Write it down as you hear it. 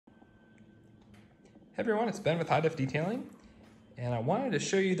Hey everyone, it's Ben with High Def Detailing, and I wanted to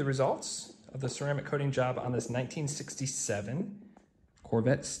show you the results of the ceramic coating job on this 1967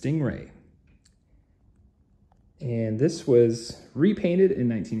 Corvette Stingray. And this was repainted in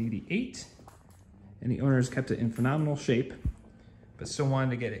 1988, and the owners kept it in phenomenal shape, but still wanted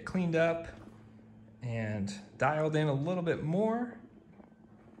to get it cleaned up and dialed in a little bit more,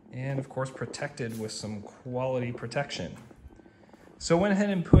 and of course protected with some quality protection. So I went ahead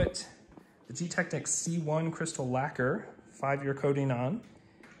and put the Gtechniq C1 crystal lacquer 5-year coating on,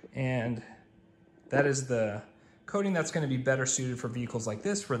 and that is the coating that's going to be better suited for vehicles like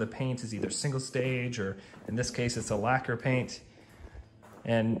this where the paint is either single stage or in this case it's a lacquer paint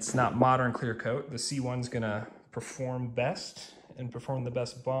and it's not modern clear coat. The C1's going to perform best and perform the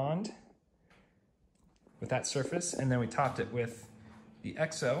best bond with that surface, and then we topped it with the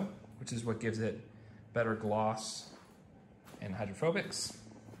XO, which is what gives it better gloss and hydrophobics.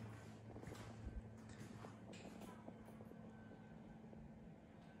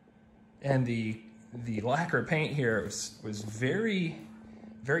 And the lacquer paint here was very,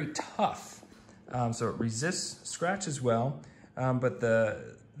 very tough. So it resists scratch as well, but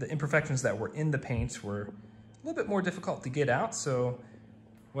the imperfections that were in the paints were a little bit more difficult to get out, so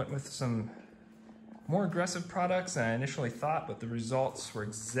went with some more aggressive products than I initially thought, but the results were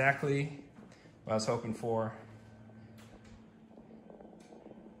exactly what I was hoping for.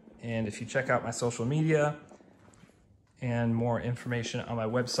 And if you check out my social media and more information on my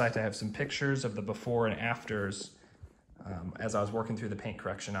website, I have some pictures of the before and afters as I was working through the paint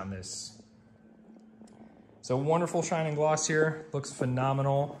correction on this. So wonderful shine and gloss here, looks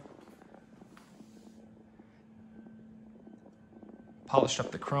phenomenal. Polished up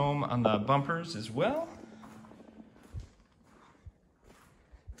the chrome on the bumpers as well.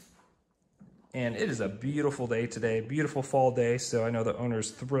 And it is a beautiful day today, beautiful fall day, so I know the owner's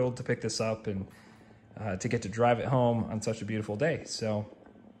thrilled to pick this up and to get to drive it home on such a beautiful day. So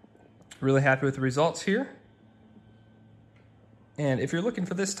really happy with the results here. And if you're looking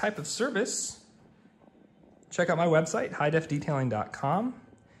for this type of service, check out my website, highdefdetailing.com.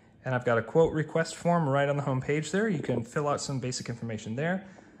 And I've got a quote request form right on the home page there. You can fill out some basic information there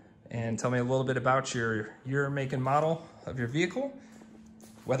and tell me a little bit about your make and model of your vehicle,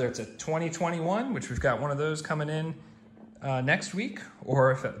 whether it's a 2021, which we've got one of those coming in next week, or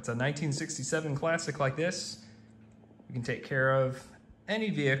if it's a 1967 classic like this. We can take care of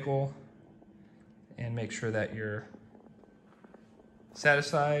any vehicle and make sure that you're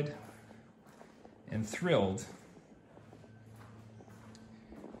satisfied and thrilled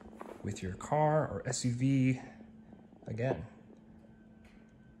with your car or SUV again.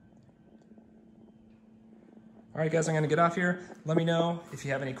 All right, guys, I'm gonna get off here. Let me know if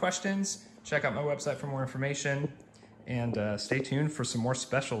you have any questions. Check out my website for more information, and stay tuned for some more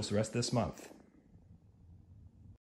specials the rest of this month.